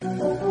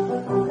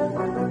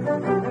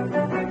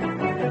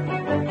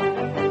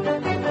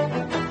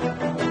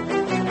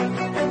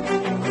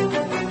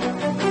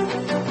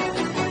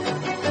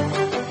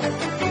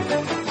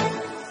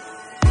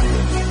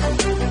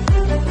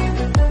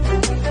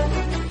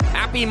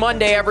Happy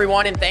Monday,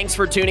 everyone, and thanks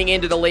for tuning in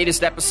to the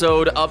latest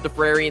episode of the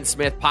Frary and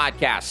Smith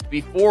podcast.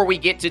 Before we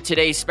get to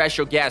today's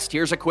special guest,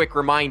 here's a quick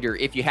reminder.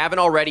 If you haven't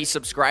already,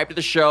 subscribe to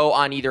the show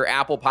on either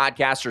Apple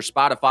Podcasts or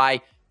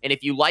Spotify. And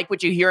if you like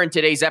what you hear in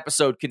today's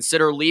episode,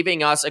 consider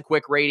leaving us a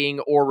quick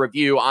rating or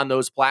review on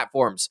those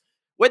platforms.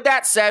 With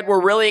that said,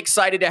 we're really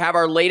excited to have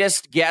our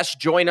latest guest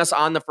join us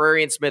on the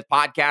Frary and Smith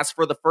podcast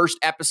for the first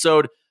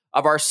episode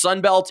of our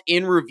Sunbelt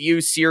in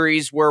Review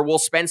series, where we'll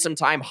spend some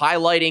time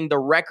highlighting the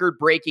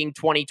record-breaking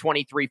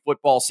 2023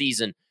 football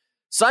season.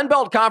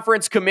 Sunbelt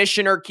Conference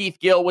Commissioner Keith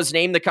Gill was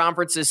named the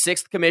conference's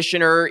sixth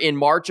commissioner in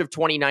March of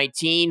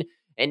 2019,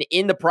 and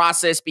in the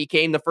process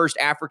became the first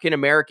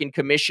African-American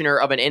commissioner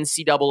of an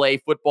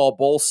NCAA football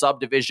bowl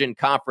subdivision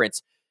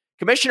conference.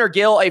 Commissioner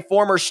Gill, a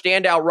former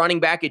standout running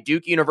back at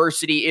Duke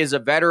University, is a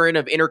veteran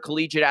of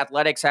intercollegiate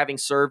athletics, having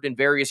served in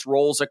various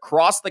roles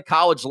across the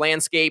college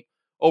landscape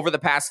over the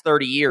past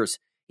 30 years.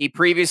 He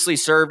previously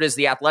served as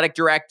the athletic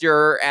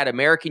director at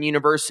American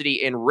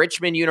University and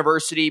Richmond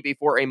University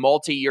before a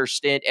multi-year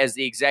stint as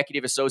the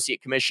executive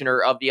associate commissioner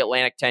of the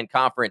Atlantic 10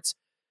 Conference.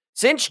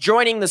 Since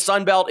joining the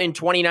Sun Belt in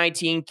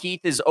 2019,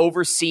 Keith has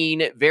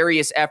overseen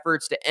various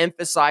efforts to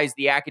emphasize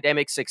the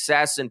academic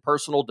success and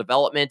personal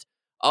development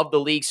of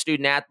the league's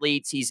student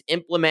athletes. He's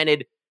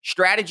implemented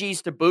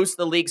strategies to boost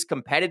the league's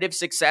competitive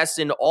success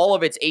in all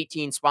of its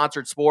 18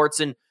 sponsored sports,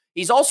 and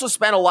he's also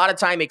spent a lot of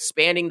time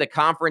expanding the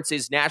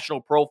conference's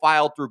national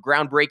profile through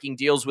groundbreaking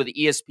deals with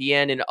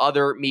ESPN and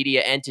other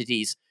media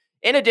entities.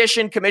 In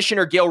addition,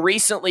 Commissioner Gill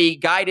recently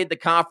guided the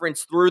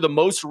conference through the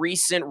most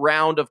recent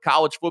round of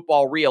college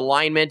football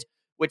realignment,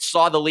 which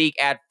saw the league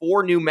add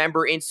 4 new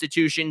member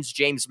institutions,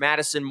 James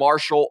Madison,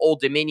 Marshall, Old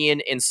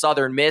Dominion, and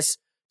Southern Miss,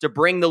 to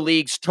bring the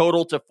league's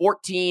total to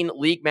 14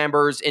 league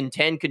members in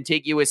 10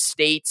 contiguous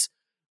states,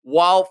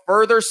 while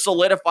further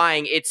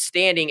solidifying its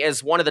standing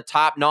as one of the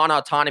top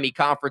non-autonomy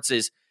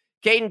conferences.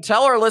 Caden,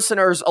 tell our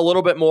listeners a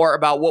little bit more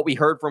about what we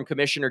heard from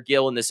Commissioner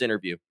Gill in this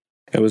interview.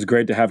 It was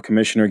great to have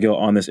Commissioner Gill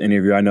on this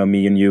interview. I know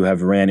me and you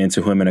have ran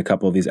into him in a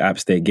couple of these App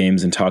State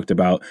games and talked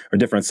about, or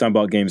different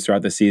Sunbelt games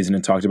throughout the season,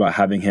 and talked about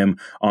having him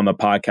on the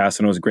podcast.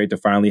 And it was great to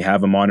finally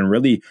have him on and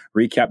really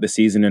recap the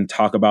season and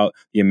talk about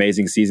the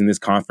amazing season this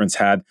conference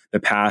had, the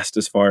past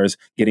as far as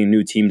getting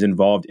new teams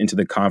involved into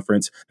the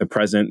conference, the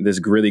present, this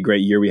really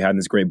great year we had, and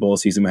this great bowl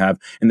season we have,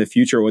 in the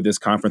future what this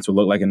conference would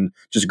look like. And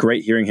just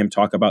great hearing him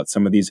talk about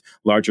some of these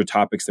larger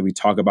topics that we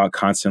talk about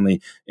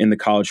constantly in the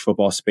college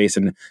football space,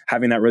 and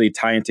having that really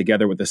tie in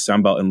together with the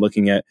Sunbelt and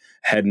looking at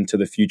head into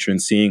the future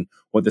and seeing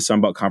what the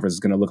Sunbelt Conference is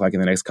going to look like in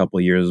the next couple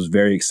of years. It was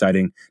very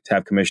exciting to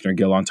have Commissioner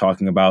Gill on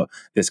talking about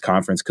this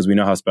conference, because we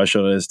know how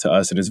special it is to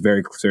us. It is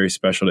very, very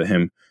special to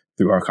him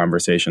through our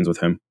conversations with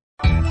him.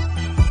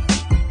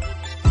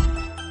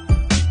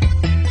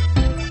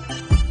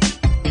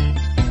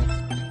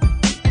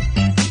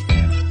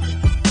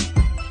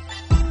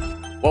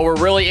 Well,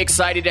 we're really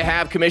excited to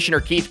have Commissioner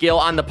Keith Gill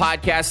on the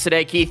podcast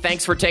today. Keith,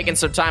 thanks for taking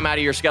some time out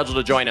of your schedule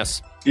to join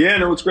us. Yeah,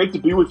 no, it's great to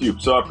be with you.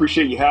 So I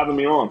appreciate you having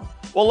me on.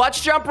 Well,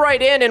 let's jump right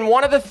in. And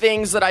one of the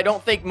things that I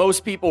don't think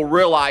most people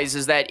realize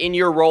is that in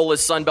your role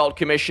as Sunbelt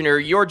Commissioner,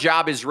 your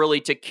job is really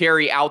to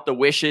carry out the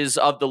wishes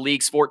of the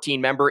league's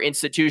 14 member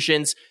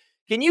institutions.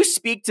 Can you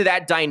speak to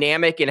that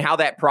dynamic and how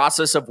that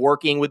process of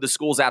working with the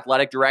school's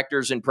athletic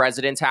directors and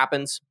presidents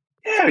happens?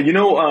 Yeah,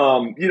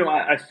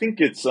 I think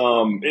it's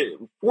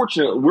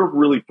fortunate. We're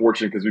really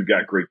fortunate because we've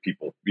got great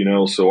people,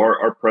 so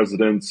our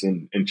presidents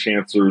and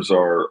chancellors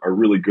are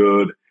really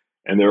good,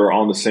 and they're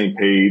on the same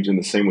page, and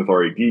the same with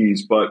our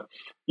ADs. But,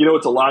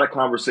 it's a lot of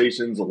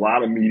conversations, a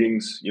lot of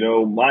meetings.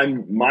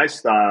 My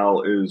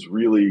style is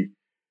really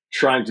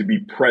trying to be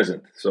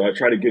present. So I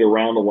try to get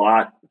around a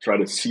lot, try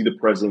to see the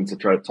presidents, I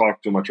try to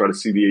talk to them, I try to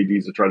see the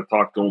ADs, I try to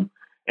talk to them.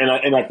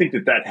 And I think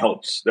that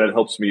helps. That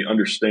helps me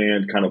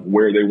understand kind of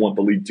where they want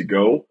the league to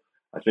go.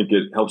 I think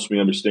it helps me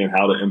understand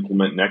how to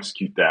implement and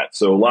execute that.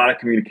 So a lot of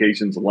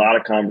communications, a lot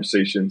of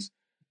conversations.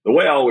 The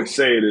way I always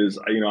say it is,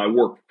 I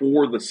work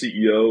for the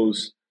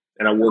CEOs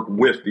and I work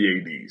with the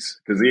ADs,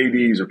 because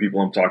the ADs are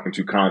people I'm talking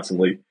to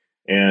constantly,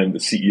 and the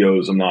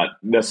CEOs, I'm not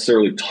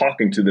necessarily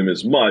talking to them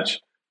as much,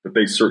 but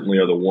they certainly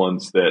are the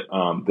ones that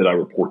I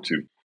report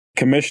to.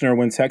 Commissioner,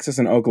 when Texas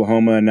and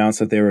Oklahoma announced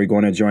that they were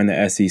going to join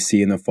the SEC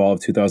in the fall of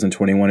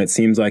 2021, it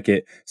seems like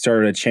it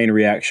started a chain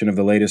reaction of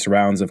the latest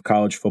rounds of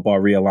college football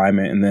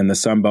realignment. And then the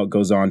Sun Belt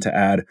goes on to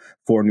add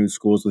 4 new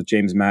schools with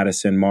James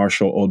Madison,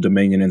 Marshall, Old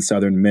Dominion, and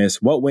Southern Miss.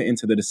 What went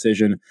into the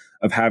decision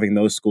of having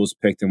those schools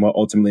picked, and what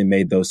ultimately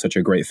made those such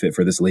a great fit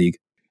for this league?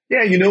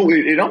 Yeah,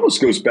 it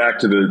almost goes back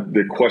to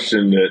the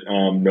question that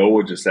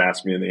Noah just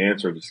asked me and the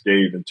answer I just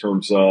gave, in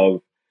terms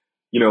of,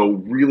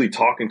 really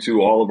talking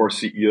to all of our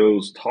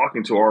CEOs,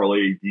 talking to our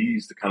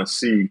ADs to kind of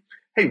see,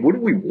 hey, what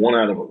do we want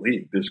out of a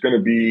league? There's going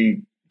to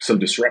be some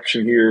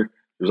disruption here.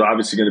 There's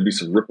obviously going to be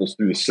some ripples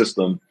through the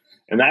system.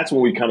 And that's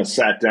when we kind of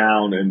sat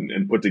down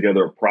and put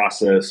together a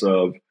process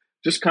of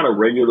just kind of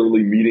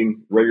regularly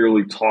meeting,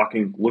 regularly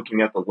talking,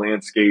 looking at the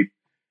landscape.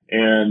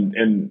 And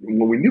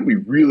when we knew we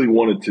really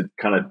wanted to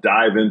kind of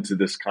dive into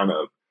this kind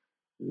of,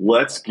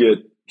 let's get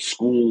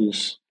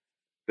schools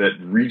that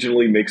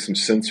regionally make some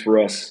sense for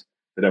us,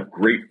 that have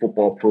great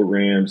football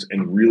programs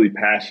and really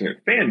passionate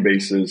fan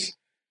bases,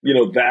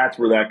 that's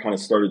where that kind of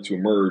started to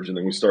emerge. And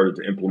then we started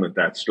to implement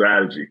that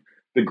strategy.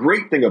 The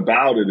great thing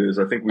about it is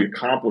I think we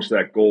accomplished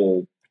that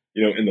goal,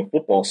 in the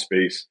football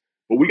space,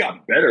 but we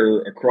got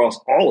better across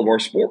all of our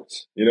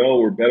sports.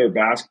 We're better at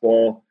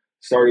basketball,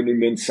 started a new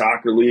men's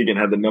soccer league and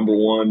had the number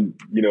one,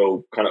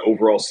 kind of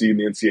overall seed in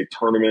the NCAA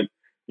tournament.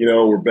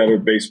 We're better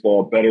at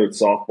baseball, better at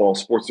softball,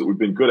 sports that we've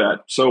been good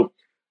at. So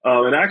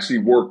it actually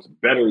worked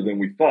better than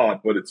we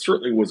thought, but it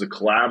certainly was a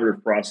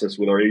collaborative process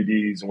with our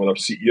ADs and with our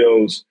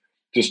CEOs,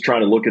 just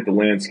trying to look at the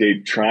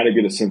landscape, trying to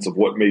get a sense of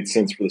what made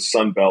sense for the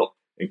Sun Belt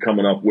and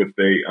coming up with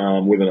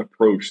with an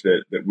approach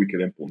that we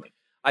could implement.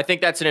 I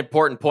think that's an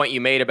important point you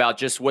made about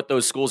just what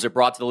those schools have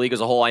brought to the league as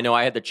a whole. I know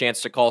I had the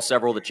chance to call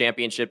several of the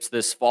championships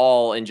this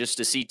fall, and just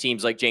to see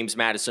teams like James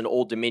Madison,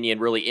 Old Dominion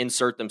really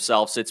insert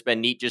themselves. It's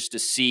been neat just to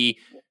see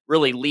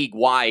really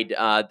league-wide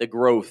the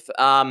growth.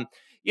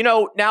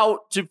 Now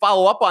to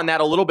follow up on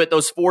that a little bit,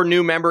 those 4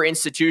 new member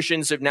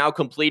institutions have now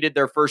completed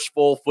their first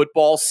full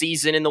football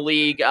season in the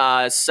league.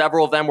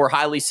 Several of them were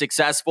highly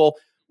successful.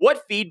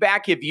 What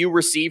feedback have you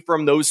received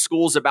from those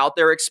schools about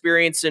their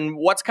experience, and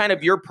what's kind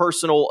of your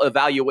personal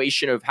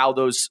evaluation of how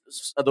those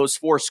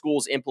 4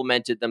 schools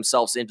implemented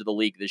themselves into the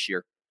league this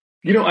year?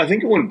 I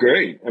think it went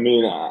great. I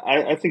mean,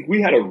 I think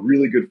we had a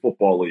really good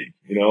football league,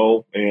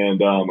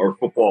 and our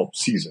football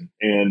season,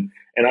 and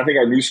I think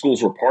our new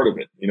schools were part of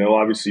it.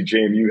 Obviously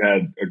JMU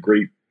had a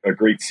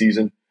great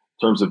season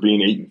in terms of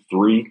being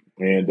 8-3,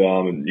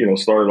 and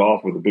started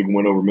off with a big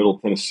win over Middle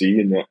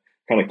Tennessee, and that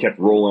kind of kept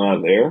rolling out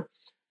of there.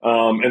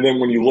 And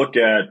then when you look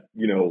at,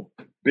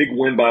 big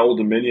win by Old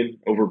Dominion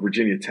over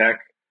Virginia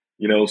Tech,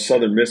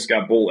 Southern Miss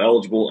got bowl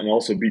eligible and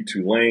also beat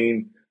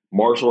Tulane.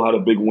 Marshall had a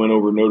big win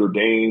over Notre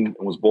Dame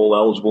and was bowl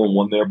eligible and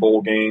won their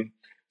bowl game.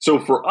 So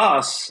for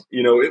us,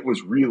 it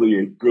was really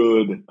a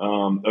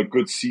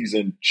good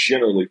season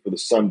generally for the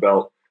Sun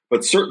Belt,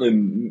 but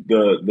certainly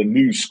the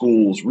new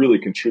schools really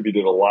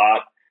contributed a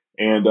lot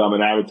and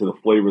added to the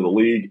flavor of the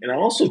league. And I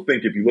also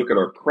think if you look at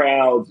our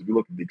crowds, if you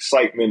look at the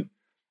excitement,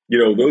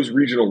 those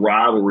regional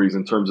rivalries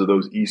in terms of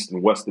those East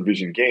and West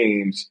Division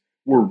games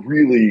were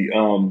really,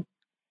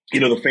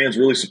 the fans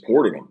really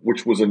supported them,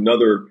 which was a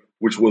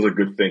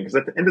good thing. Because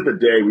at the end of the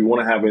day, we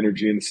want to have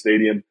energy in the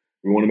stadium.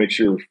 We want to make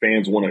sure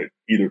fans want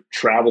to either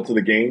travel to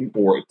the game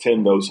or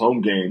attend those home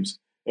games.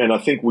 And I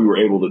think we were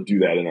able to do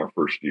that in our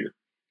first year.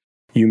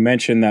 You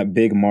mentioned that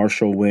big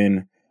Marshall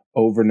win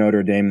over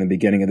Notre Dame in the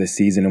beginning of the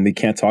season, and we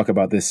can't talk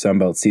about this Sun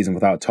Belt season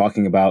without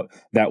talking about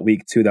that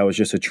week 2. That was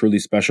just a truly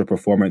special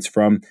performance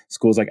from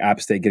schools like App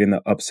State getting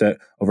the upset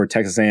over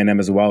Texas A&M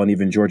as well, and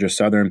even Georgia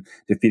Southern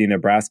defeating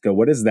Nebraska.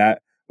 What did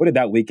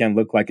that weekend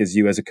look like as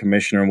you as a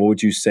commissioner, and what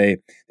would you say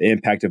the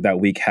impact of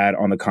that week had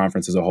on the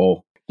conference as a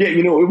whole? Yeah,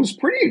 it was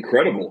pretty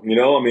incredible.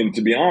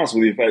 To be honest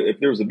with you, if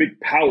there was a big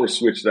power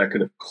switch that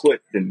could have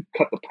clicked and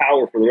cut the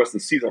power for the rest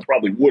of the season, I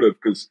probably would have,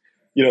 because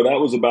that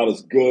was about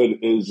as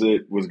good as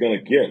it was going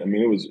to get. I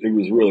mean, it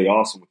was really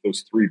awesome with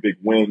those 3 big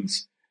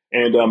wins.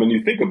 And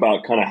you think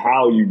about kind of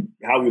how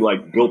we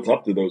like built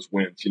up to those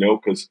wins,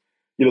 because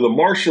the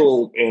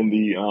Marshall and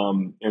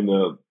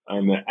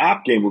the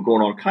App game were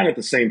going on kind of at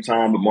the same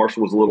time, but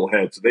Marshall was a little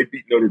ahead, so they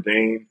beat Notre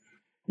Dame.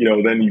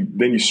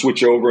 Then you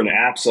switch over and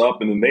App's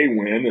up, and then they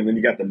win, and then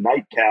you got the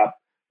nightcap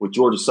with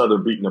Georgia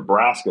Southern beating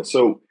Nebraska.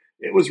 So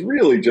it was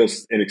really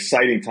just an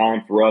exciting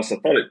time for us. I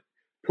thought it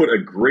put a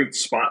great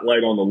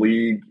spotlight on the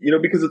league,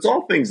 because it's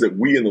all things that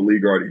we in the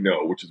league already know,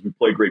 which is we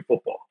play great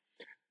football.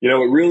 It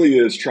really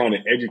is trying to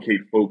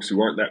educate folks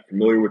who aren't that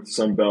familiar with the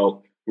Sun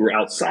Belt, who are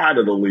outside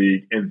of the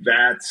league, and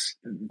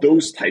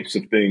those types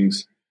of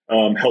things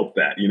help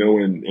that.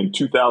 In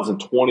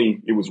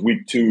 2020, it was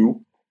week 2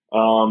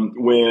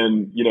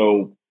 when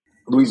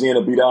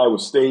Louisiana beat Iowa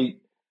State,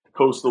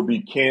 Coastal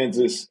beat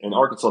Kansas, and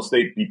Arkansas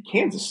State beat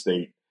Kansas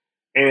State,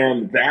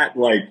 and that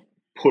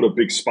put a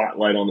big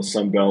spotlight on the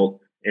Sun Belt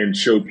and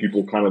showed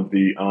people kind of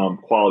the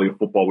quality of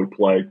football we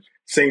play.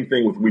 Same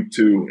thing with week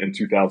 2 in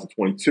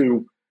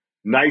 2022.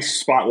 Nice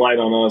spotlight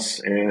on us,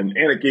 and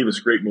it gave us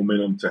great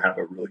momentum to have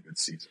a really good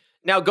season.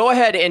 Now, go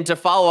ahead, and to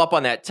follow up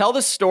on that, tell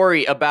the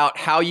story about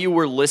how you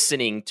were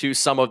listening to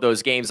some of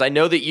those games. I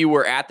know that you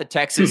were at the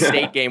Texas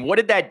State game. What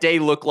did that day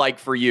look like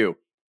for you?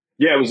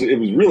 Yeah, it was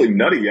really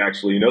nutty,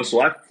 actually.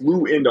 So I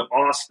flew into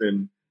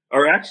Austin,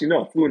 or actually,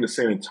 no, I flew into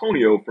San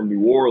Antonio from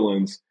New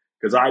Orleans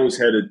because I was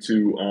headed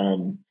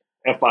to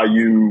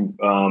FIU.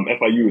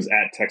 FIU is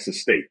at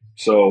Texas State.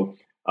 So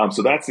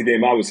that's the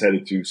game I was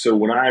headed to. So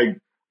when I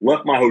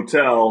left my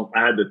hotel,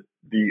 I had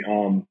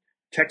the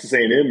Texas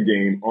A&M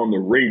game on the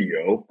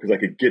radio because I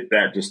could get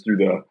that just through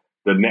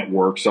the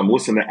network. So I'm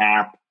listening to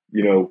App,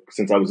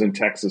 since I was in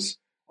Texas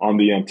on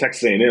the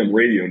Texas A&M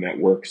radio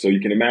network. So you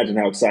can imagine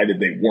how excited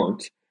they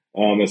weren't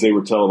as they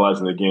were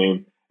televising the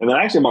game. And then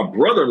actually my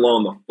brother-in-law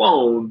on the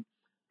phone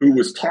who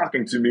was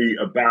talking to me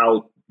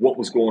about what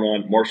was going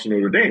on at Marshall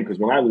Notre Dame. Because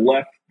when I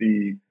left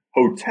the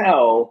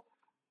hotel,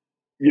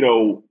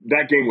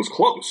 that game was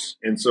close.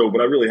 And so,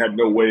 but I really had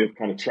no way of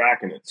kind of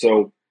tracking it.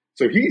 So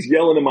he's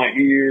yelling in my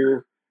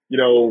ear,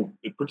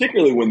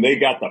 particularly when they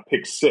got the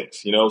pick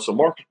six,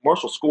 so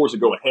Marshall scores to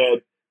go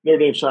ahead. Notre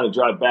Dame's trying to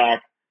drive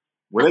back.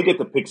 When they get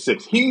the pick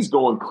six, he's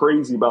going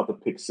crazy about the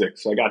pick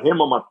six. So I got him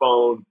on my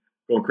phone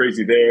going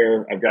crazy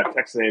there. I've got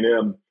Texas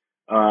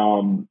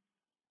A&M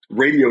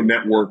radio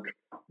network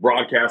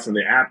broadcasting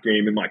the app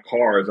game in my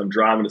car as I'm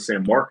driving to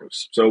San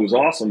Marcos. So it was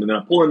awesome. And then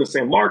I pull into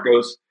San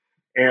Marcos,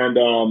 and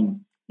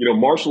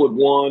Marshall had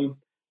won.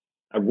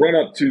 I run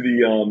up to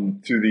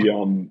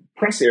the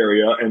press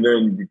area, and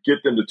then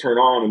get them to turn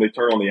on, and they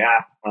turn on the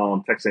app,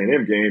 Texas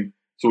A&M game.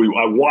 So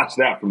I watched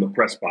that from the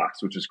press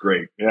box, which is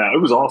great. Yeah,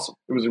 it was awesome.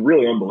 It was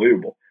really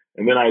unbelievable.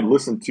 And then I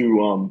listened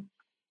to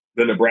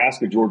the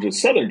Nebraska-Georgia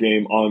Southern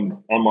game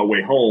on my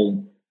way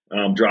home,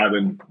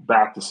 driving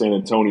back to San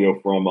Antonio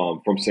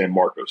from San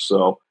Marcos.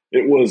 So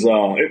it was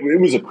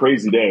a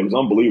crazy day. It was an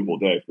unbelievable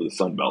day for the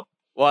Sun Belt.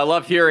 Well, I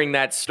love hearing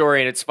that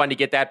story, and it's fun to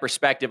get that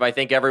perspective. I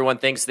think everyone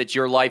thinks that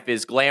your life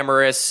is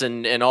glamorous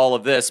and all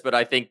of this, but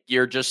I think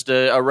you're just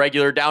a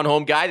regular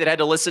down-home guy that had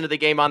to listen to the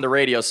game on the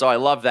radio, so I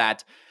love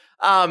that.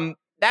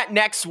 That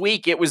next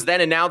week, it was then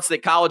announced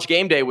that College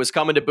Game Day was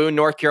coming to Boone,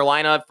 North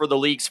Carolina for the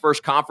league's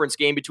first conference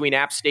game between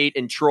App State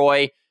and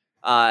Troy.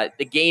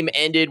 The game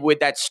ended with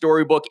that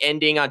storybook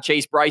ending on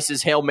Chase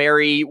Bryce's Hail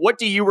Mary. What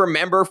do you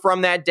remember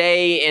from that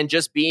day and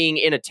just being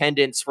in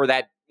attendance for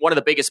that one of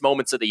the biggest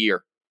moments of the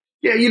year?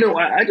 Yeah,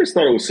 I just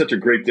thought it was such a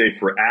great day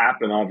for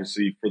App and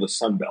obviously for the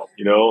Sun Belt,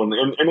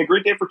 and a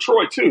great day for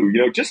Troy too.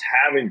 Just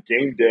having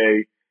game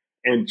day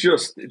and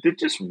it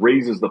just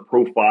raises the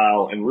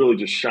profile and really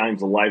just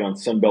shines a light on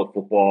Sun Belt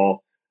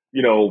football,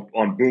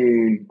 on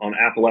Boone, on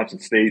Appalachian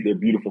State, their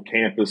beautiful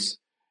campus,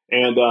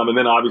 and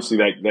then obviously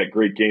that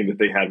great game that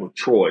they had with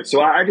Troy. So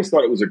I just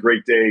thought it was a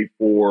great day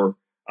for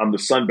the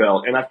Sun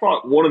Belt, and I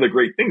thought one of the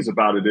great things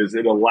about it is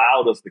it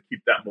allowed us to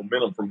keep that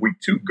momentum from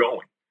week 2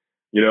 going.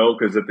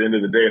 Because at the end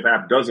of the day, if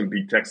App doesn't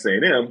beat Texas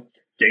A&M,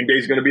 game day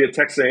is going to be at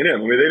Texas A&M. I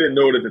mean, they didn't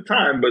know it at the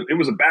time, but it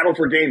was a battle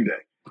for game day.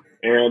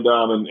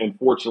 And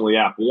fortunately,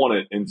 App won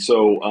it. And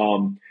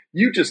so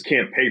you just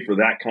can't pay for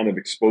that kind of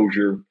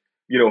exposure.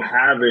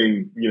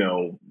 Having,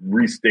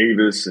 Reese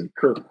Davis and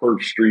Kirk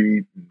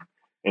Herbstreit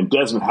and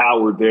Desmond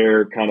Howard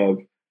there kind of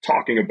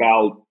talking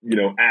about,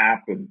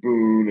 App and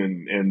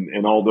Boone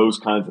and all those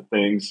kinds of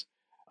things.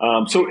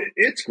 So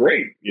it's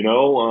great,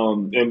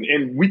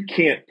 and we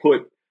can't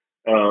put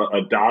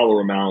a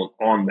dollar amount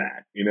on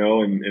that,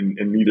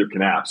 and neither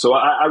can App. So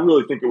I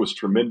really think it was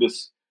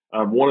tremendous.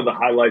 One of the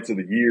highlights of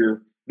the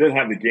year. Then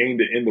have the game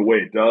to end the way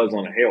it does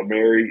on a Hail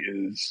Mary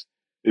is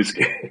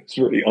it's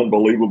really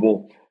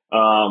unbelievable.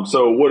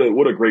 So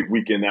what a great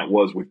weekend that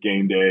was with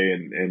game day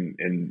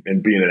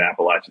and being at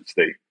Appalachian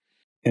State.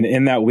 And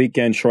in that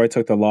weekend, Troy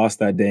took the loss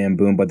that day in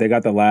Boone, but they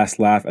got the last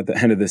laugh at the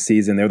end of the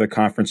season. They're the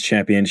conference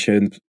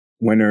championship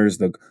winners,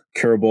 the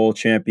Cure Bowl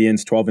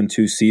champions,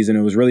 12-2 season.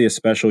 It was really a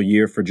special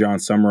year for John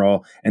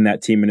Summerall and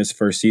that team in his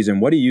first season.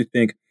 What do you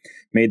think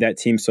made that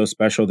team so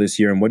special this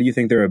year? And what do you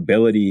think their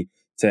ability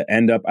to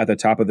end up at the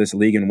top of this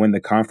league and win the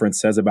conference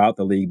says about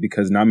the league?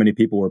 Because not many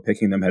people were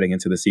picking them heading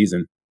into the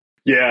season.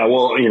 Yeah,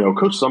 well,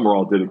 Coach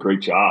Summerall did a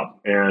great job.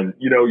 And,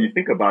 you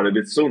think about it,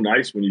 it's so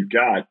nice when you've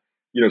got,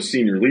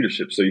 senior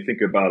leadership. So you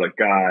think about a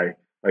guy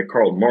like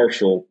Carl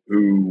Marshall,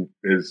 who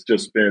has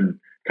just been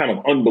kind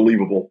of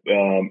unbelievable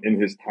in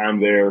his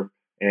time there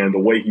and the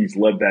way he's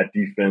led that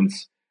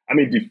defense. I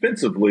mean,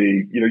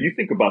 defensively, you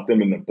think about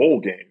them in the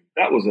bowl game.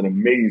 That was an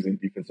amazing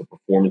defensive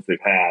performance they've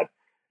had.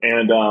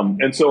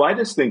 And so I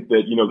just think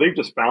that, they've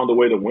just found a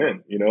way to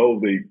win.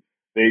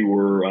 They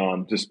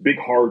were just big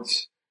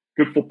hearts,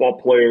 good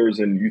football players.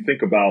 And you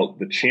think about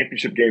the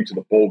championship game to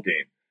the bowl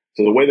game.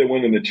 So the way they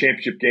win in the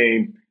championship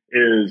game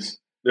is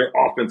their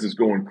offense is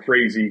going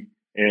crazy.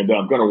 And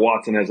Gunnar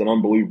Watson has an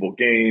unbelievable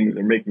game.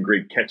 They're making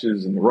great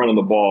catches and they're running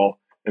the ball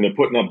and they're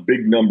putting up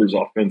big numbers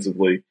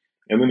offensively.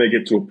 And then they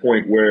get to a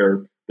point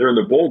where they're in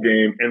the bowl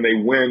game and they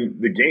win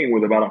the game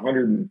with about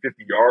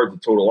 150 yards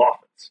of total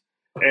offense.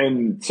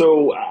 And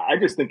so I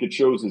just think it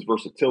shows his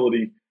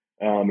versatility.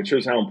 It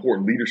shows how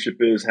important leadership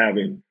is,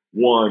 having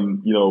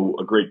one,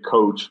 a great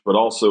coach, but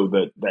also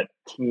that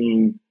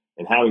team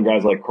and having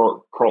guys like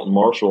Carlton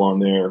Marshall on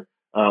there,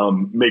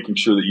 making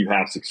sure that you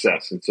have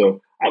success. And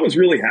so I was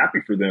really happy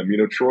for them.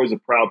 Troy's a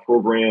proud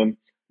program,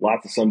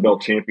 lots of Sun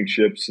Belt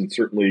championships, and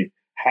certainly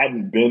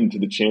hadn't been to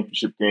the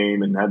championship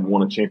game and hadn't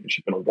won a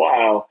championship in a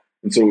while.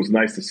 And so it was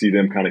nice to see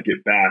them kind of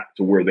get back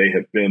to where they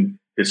have been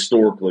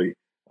historically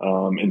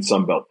in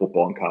Sun Belt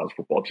football and college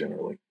football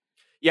generally.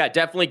 Yeah,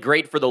 definitely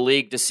great for the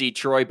league to see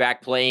Troy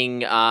back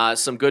playing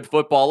some good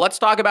football. Let's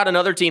talk about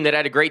another team that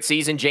had a great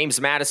season,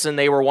 James Madison.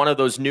 They were one of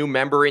those new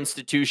member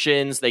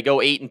institutions. They go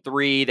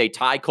 8-3. They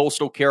tie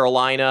Coastal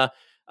Carolina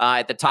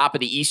at the top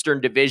of the Eastern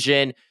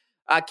Division.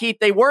 Keith,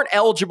 they weren't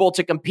eligible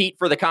to compete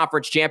for the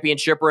conference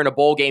championship or in a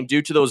bowl game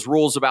due to those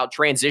rules about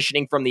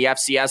transitioning from the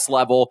FCS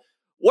level.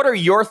 What are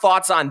your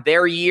thoughts on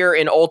their year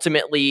and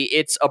ultimately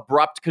its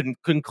abrupt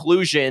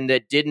conclusion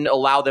that didn't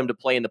allow them to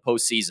play in the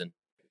postseason?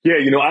 Yeah,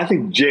 I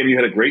think, JMU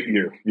had a great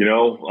year,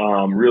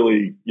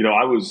 really,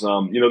 I was,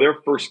 their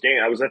first game,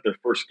 I was at their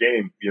first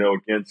game,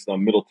 against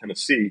Middle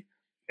Tennessee.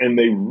 and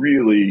they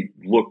really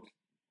looked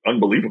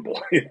unbelievable.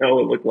 It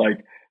looked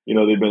like,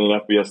 they've been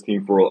an FBS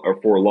team for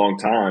a long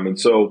time.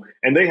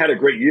 And they had a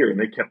great year and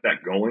they kept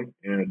that going.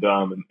 And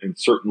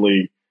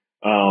certainly,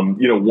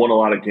 won a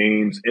lot of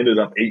games, ended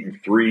up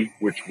 8-3,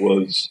 which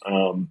was,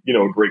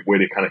 a great way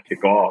to kind of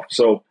kick off.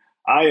 So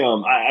I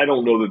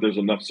don't know that there's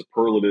enough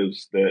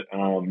superlatives that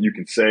you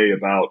can say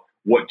about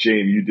what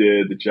JMU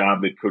did, the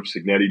job that Coach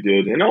Signetti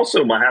did. And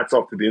also my hat's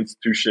off to the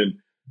institution,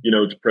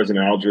 to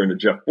President Alger and to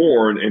Jeff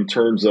Bourne in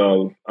terms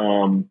of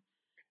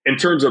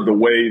the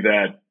way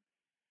that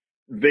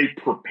they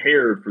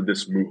prepared for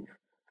this move,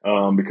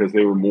 because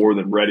they were more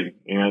than ready.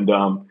 And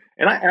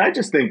I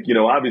just think,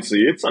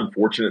 obviously it's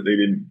unfortunate they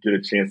didn't get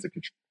a chance to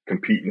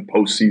compete in the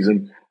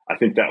postseason. I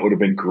think that would have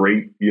been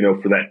great,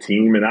 for that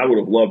team. And I would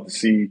have loved to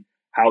see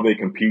how they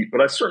compete. But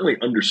I certainly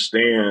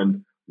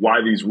understand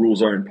why these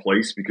rules are in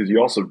place, because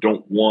you also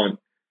don't want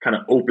kind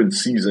of open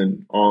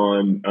season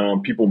on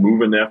people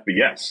moving to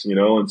FBS,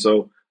 And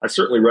so I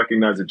certainly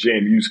recognize that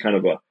JMU is kind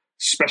of a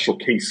special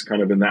case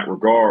kind of in that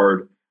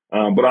regard.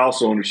 But I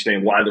also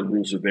understand why the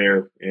rules are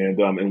there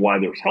and why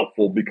they're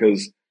helpful,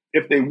 because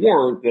if they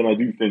weren't, then I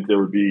do think there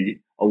would be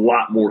a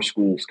lot more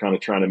schools kind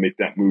of trying to make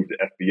that move to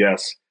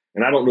FBS.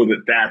 And I don't know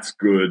that that's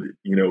good,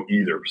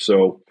 either.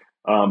 So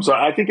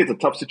I think it's a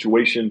tough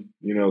situation.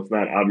 It's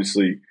not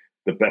obviously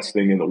the best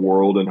thing in the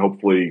world. And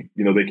hopefully,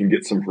 they can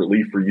get some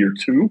relief for year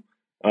two,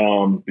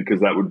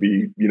 because that would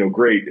be,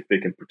 great if they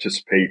can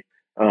participate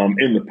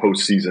in the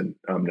postseason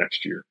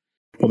next year.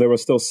 Well, there were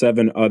still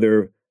 7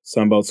 other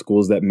Sunbelt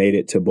schools that made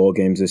it to bowl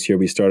games this year.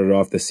 We started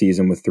off the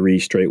season with 3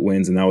 straight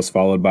wins, and that was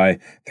followed by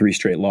 3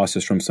 straight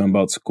losses from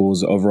Sunbelt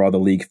schools. Overall, the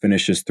league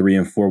finishes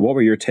 3-4. What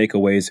were your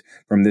takeaways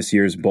from this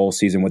year's bowl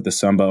season with the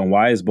Sunbelt, and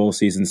why is bowl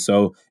season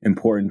so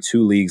important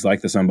to leagues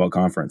like the Sunbelt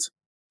Conference?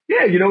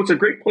 Yeah, it's a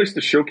great place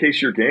to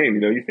showcase your game.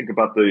 You think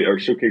about or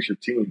showcase your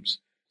teams.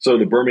 So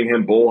the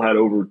Birmingham Bowl had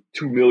over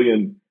 2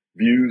 million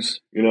views,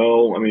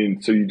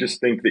 so you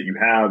just think that you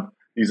have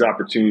these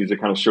opportunities to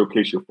kind of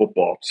showcase your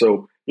football.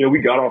 So, we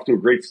got off to a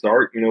great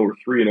start. We're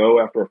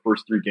 3-0 after our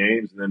first 3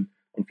 games. And then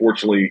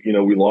unfortunately,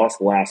 we lost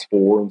the last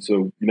 4. And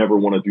so you never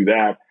want to do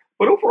that.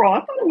 But overall, I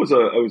thought it was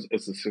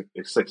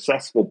a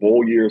successful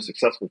bowl year, a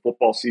successful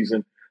football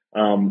season.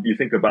 You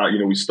think about,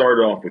 we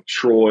started off with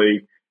Troy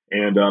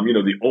and,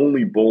 the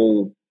only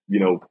bowl,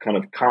 kind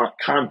of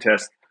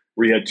contest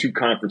where you had 2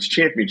 conference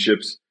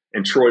championships,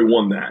 and Troy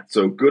won that.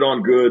 So good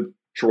on good,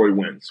 Troy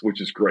wins,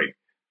 which is great.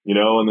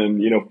 And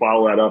then,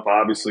 follow that up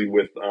obviously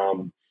with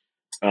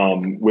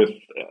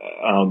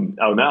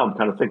now I'm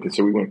kind of thinking,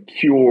 so we went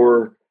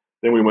Cure,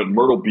 then we went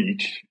Myrtle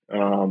Beach.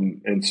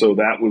 And so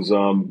that was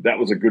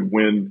a good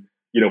win,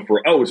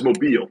 it was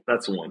Mobile.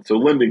 That's the one. So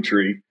Lending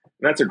Tree, and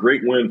that's a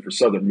great win for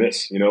Southern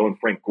Miss, and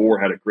Frank Gore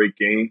had a great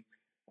game,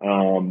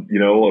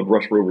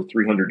 rushed for over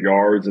 300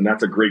 yards. And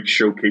that's a great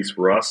showcase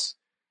for us.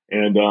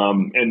 And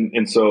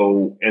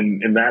so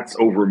that's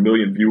over 1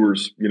 million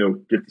viewers,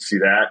 get to see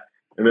that.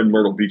 And then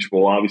Myrtle Beach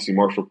Bowl, obviously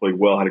Marshall played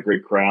well, had a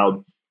great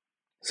crowd.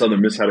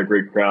 Southern Miss had a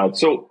great crowd.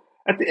 So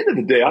at the end of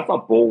the day, I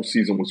thought bowl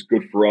season was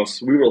good for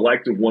us. We would have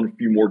liked to have won a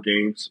few more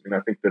games. And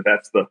I think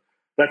that's the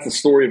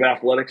story of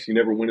athletics. You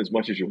never win as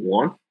much as you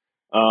want.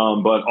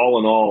 But all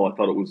in all, I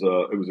thought it was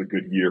a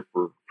good year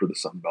for the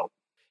Sun Belt.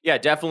 Yeah,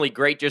 definitely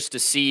great just to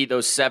see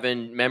those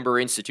 7 member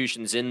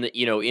institutions in the,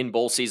 in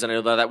bowl season. I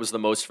know that was the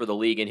most for the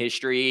league in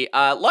history.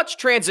 Let's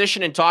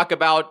transition and talk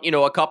about,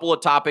 a couple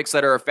of topics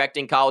that are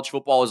affecting college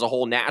football as a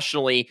whole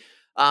nationally.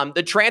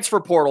 The transfer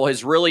portal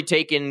has really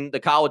taken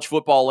the college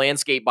football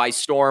landscape by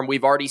storm.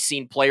 We've already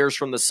seen players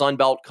from the Sun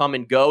Belt come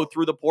and go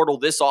through the portal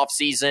this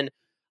offseason.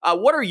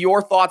 What are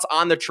your thoughts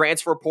on the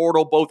transfer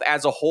portal, both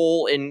as a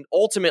whole and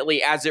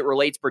ultimately as it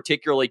relates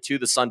particularly to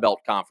the Sun Belt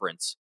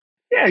Conference?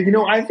 Yeah,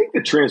 I think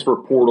the transfer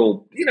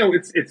portal,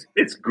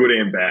 it's good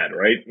and bad,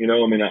 right?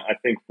 I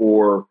think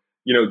for,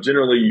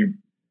 generally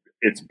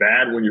it's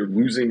bad when you're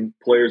losing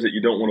players that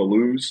you don't want to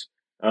lose.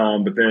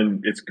 But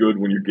then it's good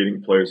when you're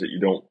getting players that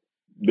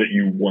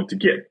you want to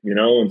get,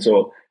 And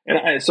so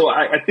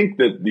I think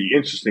that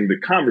the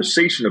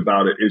conversation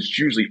about it is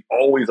usually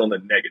always on the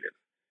negative.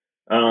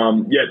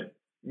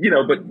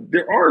 Yet, but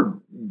there are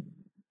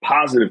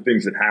positive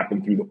things that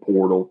happen through the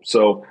portal.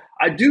 So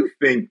I do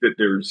think that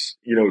there's,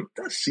 it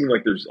does seem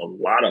like there's a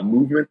lot of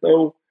movement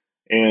though.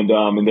 And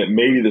that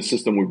maybe the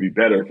system would be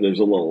better if there's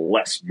a little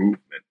less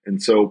movement.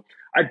 And so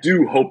I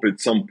do hope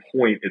at some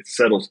point it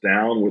settles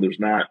down where there's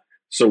not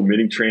so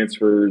many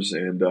transfers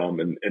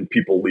and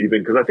people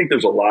leaving. Cause I think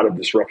there's a lot of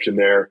disruption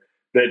there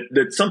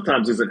that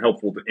sometimes isn't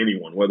helpful to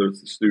anyone, whether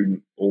it's the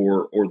student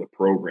or the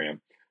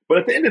program. But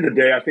at the end of the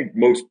day, I think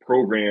most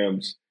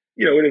programs,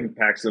 it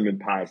impacts them in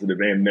positive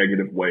and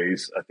negative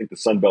ways. I think the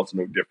Sun Belt's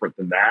no different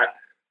than that.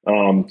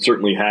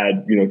 Certainly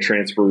had,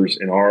 transfers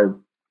in our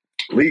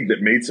league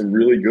that made some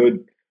really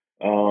good,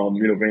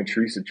 Van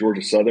Treese at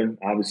Georgia Southern,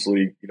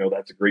 obviously,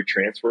 that's a great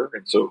transfer.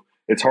 And so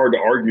it's hard to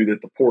argue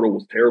that the portal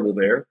was terrible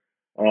there.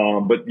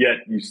 But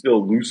yet you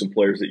still lose some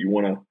players that you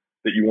want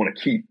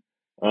to keep.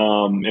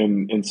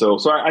 So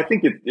I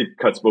think it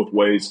cuts both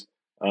ways.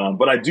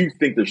 But I do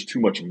think there's too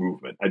much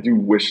movement. I do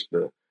wish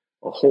the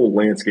whole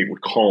landscape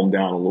would calm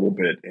down a little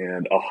bit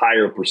and a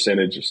higher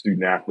percentage of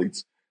student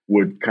athletes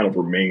would kind of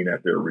remain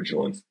at their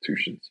original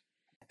institutions.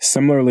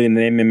 Similarly,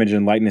 name, image,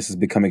 and likeness has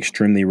become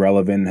extremely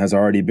relevant and has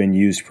already been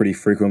used pretty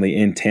frequently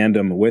in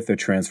tandem with the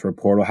transfer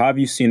portal. How have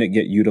you seen it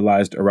get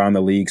utilized around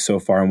the league so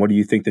far, and what do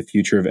you think the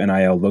future of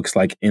NIL looks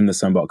like in the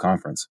Sun Belt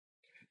Conference?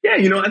 Yeah,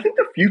 I think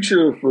the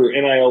future for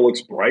NIL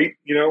looks bright.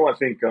 I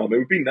think it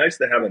would be nice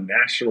to have a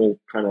national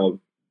kind of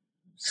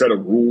set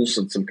of rules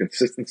and some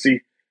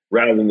consistency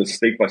rather than the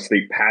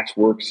state-by-state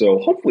patchwork. So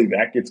hopefully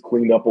that gets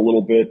cleaned up a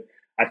little bit.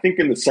 I think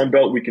in the Sun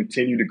Belt, we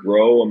continue to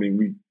grow. I mean,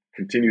 we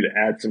continue to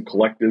add some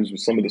collectives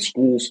with some of the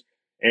schools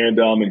and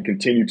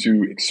continue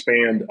to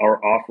expand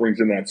our offerings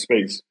in that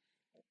space.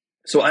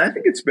 So I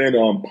think it's been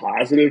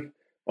positive.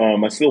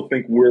 I still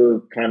think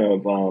we're kind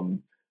of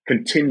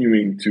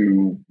continuing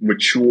to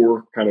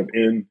mature kind of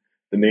in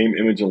the name,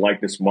 image, and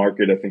likeness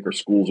market. I think our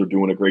schools are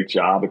doing a great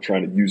job of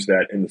trying to use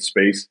that in the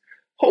space.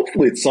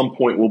 Hopefully at some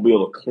point we'll be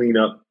able to clean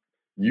up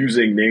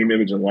using name,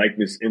 image, and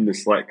likeness in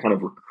this kind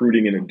of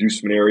recruiting and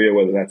inducement area,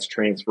 whether that's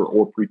transfer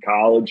or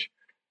pre-college.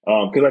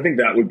 Because I think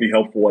that would be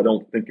helpful. I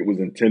don't think it was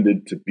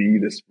intended to be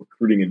this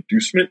recruiting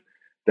inducement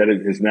that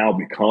it has now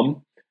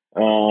become.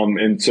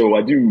 And so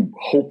I do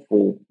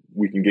hopeful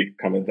we can get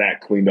kind of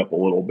that cleaned up a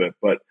little bit.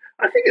 But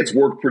I think it's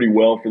worked pretty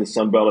well for the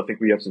Sun Belt. I think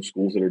we have some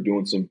schools that are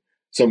doing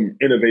some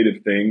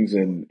innovative things,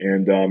 and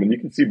you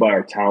can see by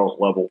our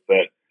talent level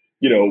that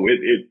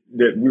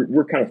that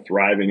we're kind of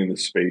thriving in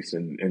this space,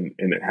 and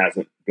it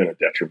hasn't been a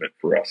detriment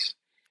for us.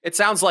 It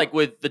sounds like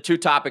with the two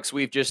topics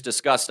we've just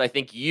discussed, I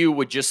think you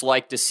would just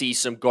like to see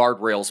some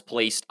guardrails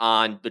placed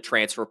on the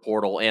transfer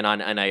portal and on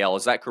NIL.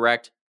 Is that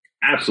correct?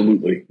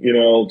 Absolutely.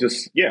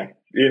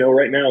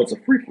 Right now it's a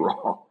free for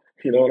all,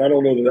 and I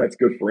don't know that that's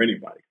good for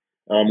anybody,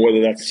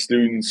 whether that's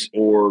students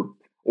or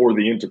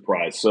the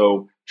enterprise.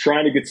 So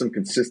trying to get some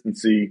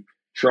consistency,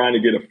 trying to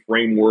get a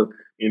framework,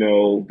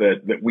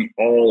 that we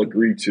all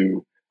agree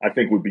to, I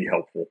think would be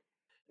helpful.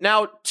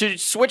 Now, to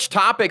switch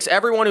topics,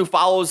 everyone who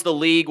follows the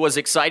league was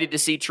excited to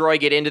see Troy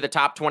get into the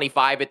top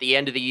 25 at the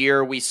end of the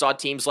year. We saw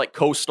teams like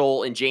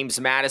Coastal and James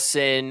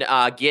Madison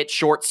get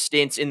short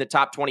stints in the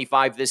top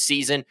 25 this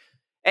season.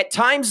 At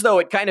times, though,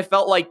 it kind of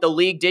felt like the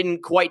league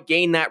didn't quite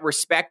gain that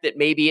respect that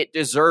maybe it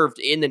deserved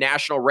in the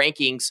national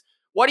rankings.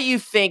 What do you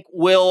think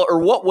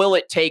what will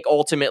it take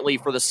ultimately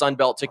for the Sun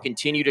Belt to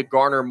continue to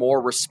garner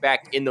more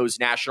respect in those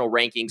national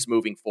rankings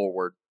moving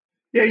forward?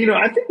 Yeah,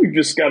 I think we've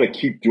just got to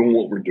keep doing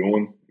what we're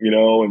doing,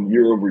 and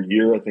year over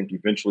year, I think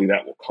eventually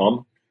that will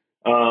come.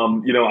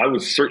 I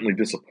was certainly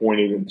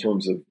disappointed in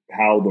terms of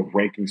how the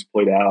rankings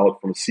played out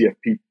from a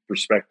CFP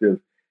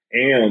perspective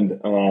and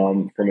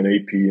from an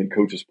AP and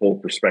coaches poll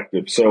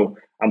perspective. So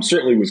I'm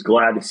certainly was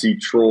glad to see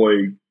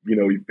Troy,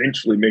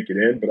 eventually make it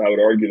in, but I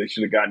would argue they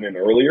should have gotten in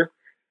earlier.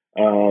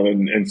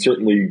 And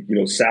certainly,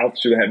 South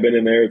should have been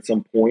in there at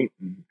some point,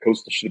 and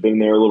Coastal should have been in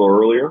there a little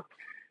earlier.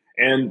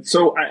 And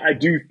so I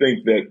do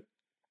think that,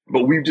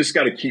 but we've just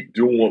got to keep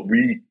doing what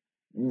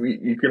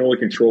you can only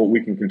control what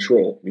we can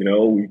control.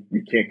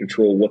 We can't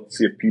control what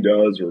the CFP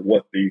does or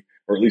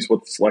at least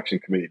what the selection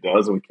committee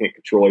does, and we can't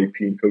control AP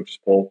and coaches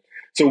poll.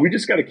 So we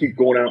just got to keep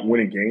going out and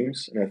winning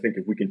games. And I think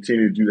if we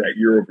continue to do that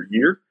year over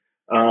year,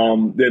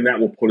 then that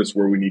will put us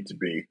where we need to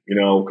be,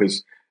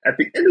 because at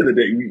the end of the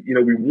day,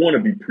 we want to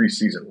be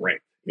preseason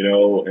ranked,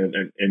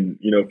 and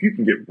if you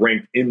can get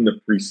ranked in the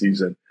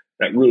preseason,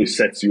 that really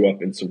sets you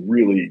up in some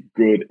really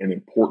good and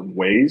important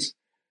ways.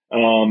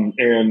 And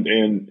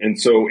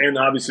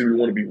obviously we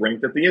want to be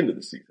ranked at the end of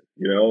the season,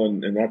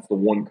 and that's the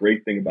one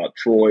great thing about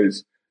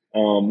Troy's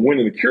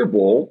winning the Cure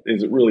Bowl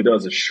is it really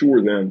does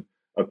assure them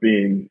of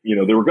being,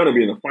 they were going to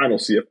be in the final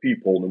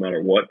CFP poll no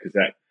matter what, because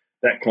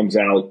that comes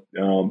out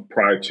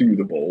prior to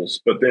the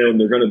bowls, but then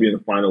they're going to be in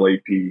the final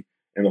AP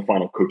and the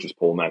final coaches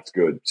poll, and that's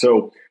good.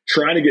 So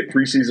trying to get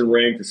preseason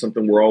ranked is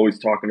something we're always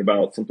talking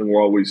about, something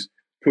we're always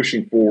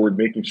pushing forward,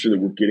 making sure that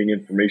we're getting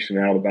information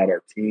out about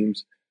our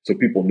teams so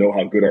people know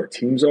how good our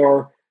teams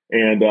are.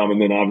 And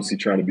then obviously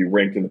trying to be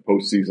ranked in the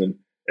postseason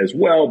as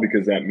well,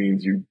 because that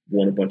means you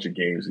won a bunch of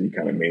games and you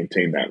kind of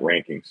maintain that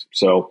rankings.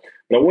 So,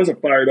 but I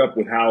wasn't fired up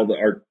with how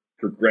our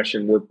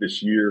progression worked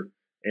this year.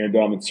 And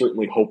I'm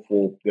certainly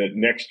hopeful that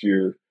next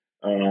year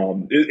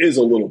is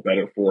a little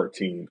better for our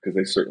team, because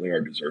they certainly are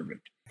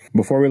deserving.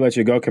 Before we let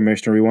you go,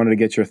 Commissioner, we wanted to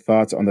get your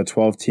thoughts on the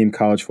 12-team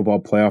college football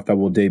playoff that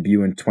will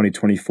debut in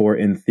 2024.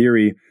 In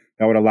theory,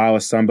 that would allow a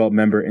Sunbelt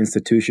member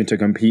institution to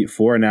compete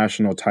for a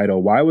national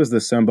title. Why was the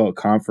Sunbelt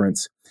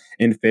Conference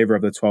in favor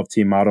of the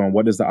 12-team model, and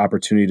what does the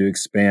opportunity to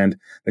expand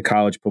the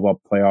college football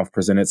playoff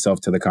present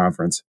itself to the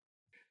conference?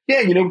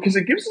 Yeah, because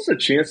it gives us a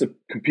chance to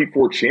compete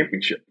for a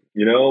championship,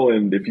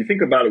 and if you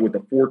think about it with the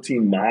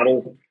 4-team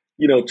model,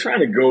 trying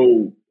to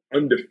go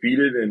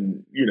undefeated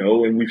and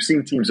we've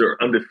seen teams that are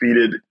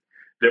undefeated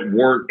that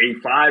weren't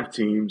A5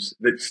 teams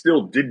that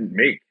still didn't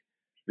make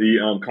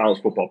the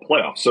college football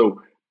playoff.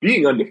 So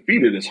being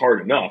undefeated is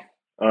hard enough,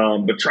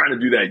 but trying to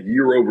do that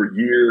year over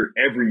year,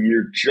 every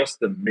year, just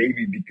to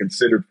maybe be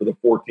considered for the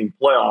 14th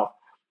playoff,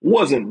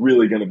 wasn't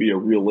really going to be a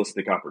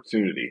realistic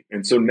opportunity.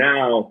 And so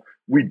now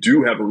we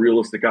do have a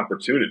realistic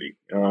opportunity.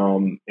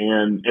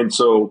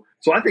 So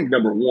I think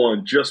number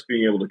one, just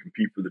being able to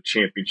compete for the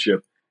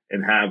championship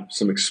and have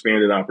some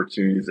expanded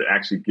opportunities that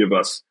actually give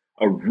us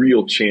a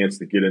real chance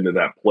to get into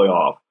that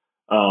playoff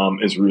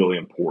is really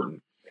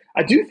important.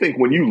 I do think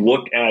when you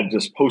look at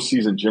just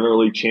postseason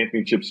generally,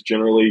 championships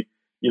generally,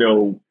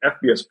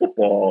 FBS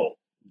football,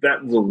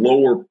 that's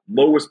the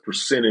lowest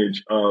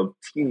percentage of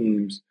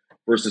teams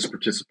versus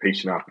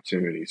participation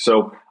opportunities.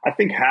 So I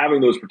think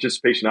having those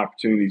participation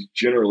opportunities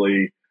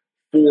generally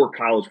for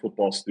college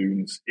football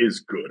students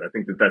is good. I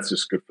think that's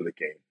just good for the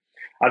game.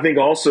 I think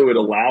also it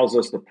allows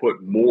us to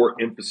put more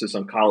emphasis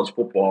on college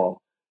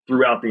football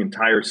throughout the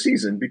entire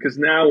season, because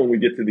now when we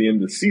get to the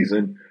end of the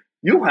season,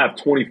 you'll have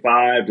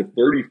 25 to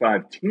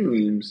 35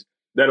 teams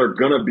that are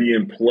going to be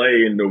in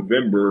play in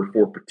November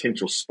for a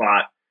potential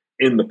spot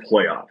in the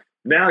playoff.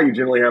 Now you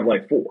generally have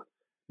like 4,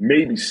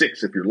 maybe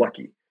 6 if you're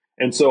lucky.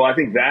 And so I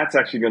think that's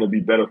actually going to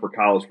be better for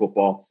college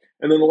football.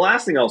 And then the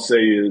last thing I'll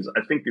say is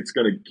I think it's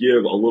going to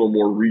give a little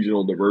more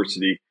regional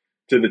diversity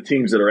to the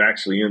teams that are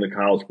actually in the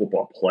college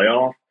football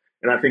playoff.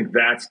 And I think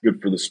that's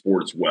good for the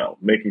sport as well,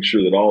 making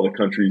sure that all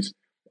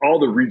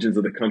the regions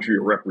of the country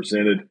are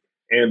represented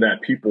and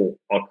that people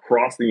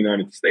across the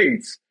United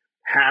States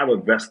have a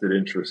vested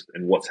interest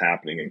in what's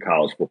happening in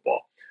college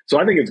football. So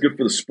I think it's good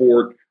for the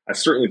sport. I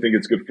certainly think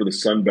it's good for the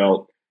Sun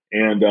Belt.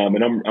 And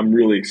I'm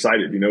really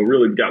excited.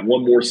 Really we've got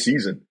one more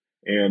season.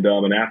 And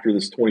after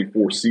this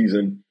 24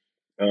 season,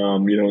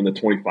 in the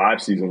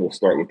 25 season, we'll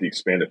start with the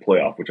expanded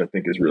playoff, which I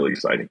think is really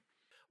exciting.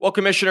 Well,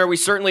 Commissioner, we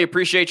certainly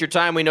appreciate your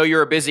time. We know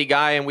you're a busy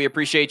guy, and we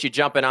appreciate you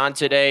jumping on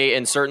today.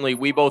 And certainly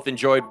we both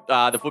enjoyed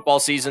the football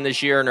season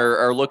this year and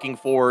are looking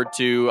forward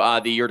to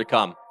the year to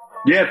come.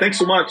 Yeah, thanks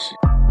so much.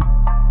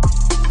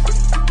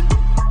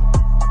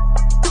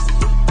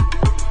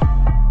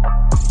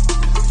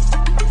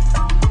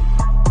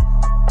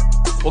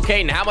 Well,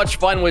 Caden, how much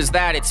fun was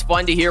that? It's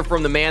fun to hear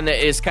from the man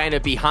that is kind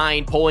of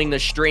behind pulling the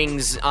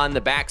strings on the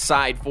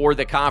backside for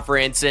the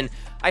conference. And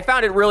I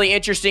found it really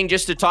interesting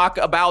just to talk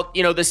about,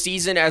 the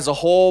season as a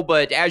whole.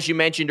 But as you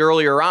mentioned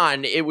earlier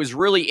on, it was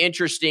really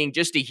interesting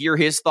just to hear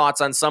his thoughts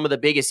on some of the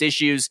biggest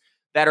issues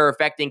that are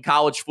affecting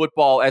college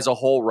football as a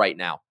whole right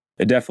now.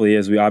 It definitely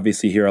is. We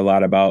obviously hear a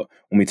lot about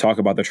when we talk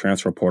about the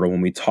transfer portal,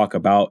 when we talk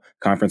about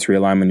conference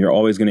realignment, you're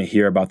always going to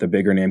hear about the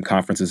bigger name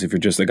conferences if you're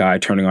just a guy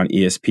turning on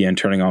ESPN,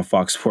 turning on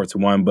Fox Sports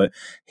 1. But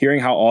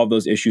hearing how all of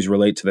those issues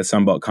relate to the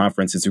Sun Belt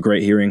Conference, it's a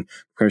great hearing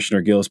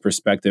Commissioner Gill's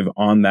perspective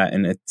on that.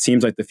 And it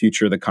seems like the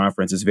future of the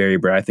conference is very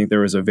bright. I think there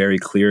was a very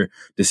clear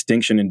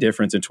distinction and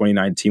difference in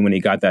 2019 when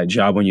he got that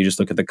job, when you just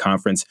look at the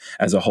conference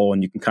as a whole,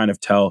 and you can kind of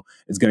tell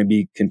it's going to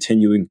be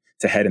continuing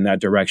to head in that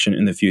direction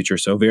in the future.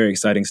 So very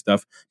exciting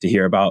stuff to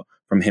hear about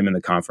from him in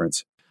the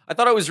conference. I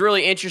thought it was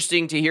really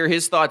interesting to hear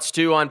his thoughts,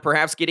 too, on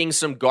perhaps getting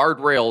some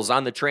guardrails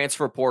on the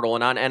transfer portal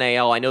and on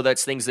NIL. I know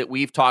that's things that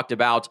we've talked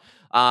about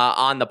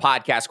on the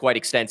podcast quite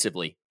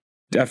extensively.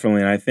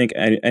 Definitely. And I think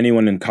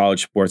anyone in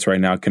college sports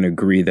right now can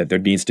agree that there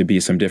needs to be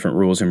some different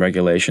rules and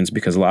regulations,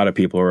 because a lot of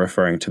people are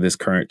referring to this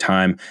current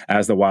time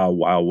as the Wild,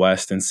 Wild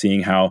West, and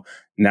seeing how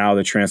now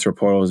the transfer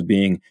portal is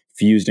being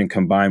fused and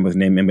combined with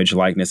name, image,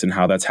 likeness, and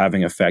how that's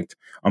having effect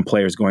on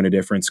players going to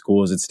different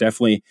schools. It's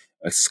definitely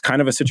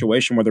kind of a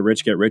situation where the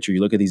rich get richer.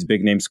 You look at these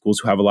big name schools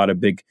who have a lot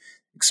of big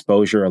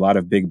exposure, a lot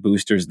of big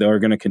boosters. They're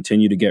going to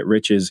continue to get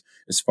riches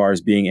as far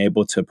as being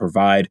able to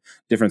provide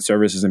different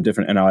services and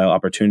different NIL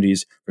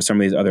opportunities for some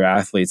of these other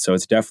athletes. So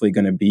it's definitely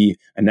going to be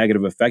a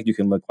negative effect you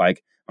can look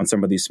like on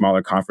some of these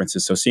smaller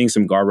conferences. So seeing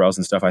some guardrails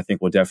and stuff, I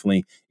think will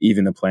definitely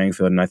even the playing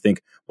field. And I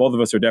think both of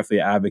us are definitely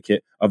an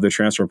advocate of the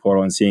transfer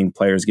portal and seeing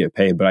players get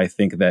paid. But I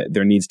think that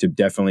there needs to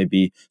definitely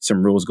be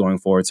some rules going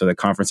forward so that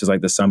conferences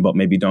like the Sun Belt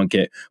maybe don't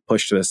get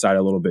pushed to the side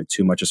a little bit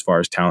too much as far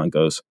as talent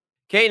goes.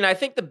 Caden, I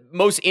think the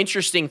most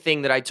interesting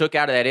thing that I took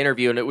out of that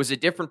interview, and it was a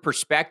different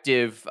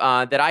perspective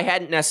that I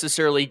hadn't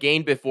necessarily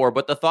gained before,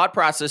 but the thought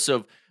process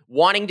of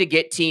wanting to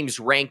get teams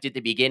ranked at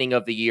the beginning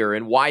of the year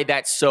and why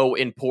that's so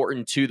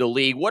important to the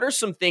league. What are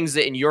some things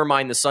that in your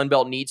mind the Sun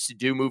Belt needs to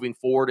do moving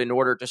forward in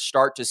order to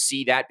start to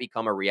see that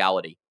become a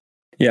reality?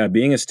 Yeah,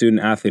 being a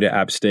student athlete at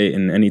App State,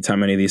 and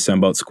anytime any of these Sun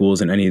Belt schools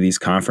and any of these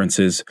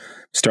conferences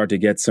start to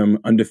get some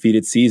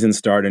undefeated seasons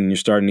started, and you're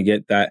starting to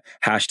get that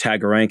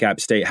hashtag rank App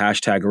State,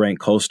 hashtag rank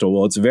Coastal.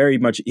 Well, it's very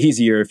much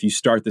easier if you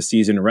start the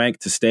season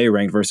ranked to stay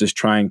ranked versus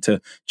trying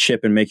to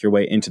chip and make your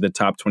way into the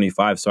top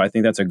 25. So I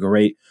think that's a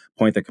great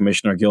point that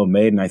Commissioner Gill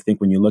made. And I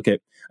think when you look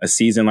at a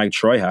season like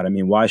Troy had, I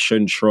mean, why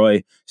shouldn't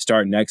Troy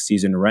start next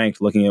season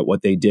ranked, looking at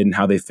what they did and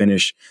how they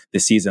finished the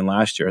season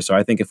last year? So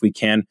I think if we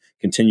can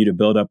continue to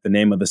build up the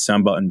name of the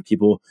Sun Belt and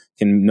people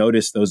can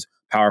notice those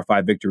Power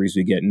 5 victories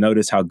we get,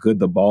 notice how good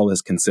the ball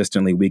is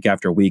consistently week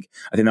after week,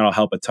 I think that'll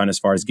help a ton as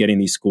far as getting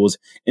these schools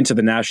into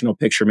the national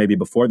picture maybe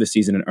before the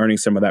season and earning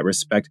some of that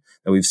respect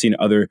that we've seen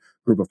other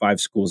Group of 5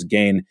 schools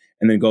gain,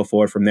 and then go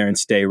forward from there and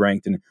stay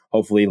ranked and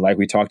hopefully, like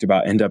we talked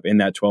about, end up in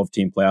that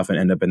 12-team playoff and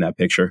end up in that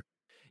picture.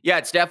 Yeah,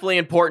 it's definitely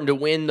important to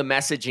win the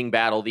messaging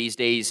battle these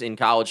days in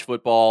college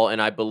football, and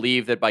I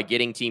believe that by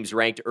getting teams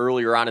ranked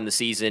earlier on in the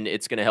season,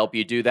 it's going to help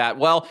you do that.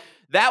 Well,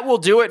 that will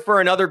do it for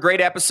another great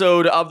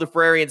episode of the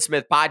Frary and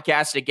Smith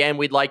podcast. Again,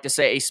 we'd like to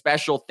say a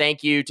special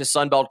thank you to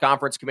Sun Belt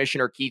Conference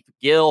Commissioner Keith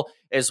Gill,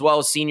 as well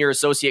as Senior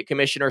Associate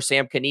Commissioner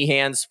Sam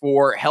Kanehans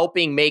for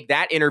helping make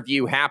that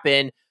interview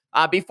happen.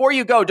 Before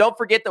you go, don't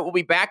forget that we'll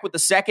be back with the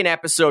second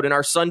episode in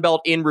our Sun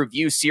Belt in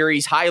Review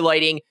series,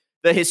 highlighting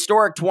the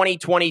historic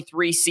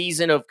 2023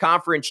 season of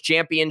conference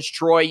champions,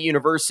 Troy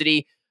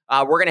University.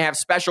 We're going to have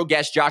special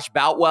guest Josh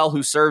Boutwell,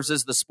 who serves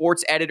as the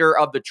sports editor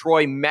of the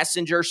Troy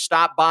Messenger,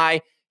 stop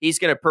by. He's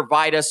going to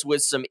provide us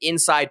with some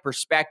inside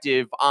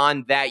perspective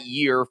on that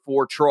year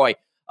for Troy.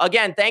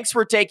 Again, thanks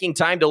for taking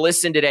time to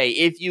listen today.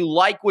 If you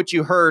like what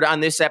you heard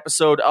on this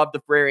episode of the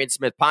Frary and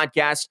Smith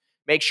podcast,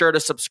 make sure to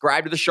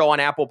subscribe to the show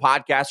on Apple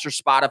Podcasts or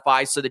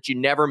Spotify so that you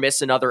never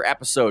miss another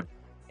episode.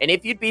 And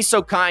if you'd be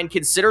so kind,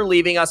 consider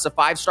leaving us a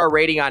 5-star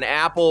rating on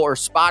Apple or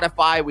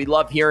Spotify. We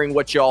love hearing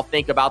what you all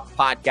think about the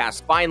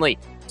podcast. Finally,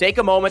 take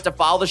a moment to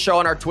follow the show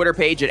on our Twitter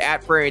page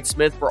at Frary and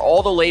Smith for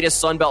all the latest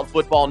Sun Belt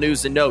football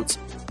news and notes.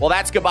 Well,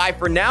 that's goodbye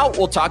for now.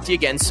 We'll talk to you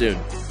again soon.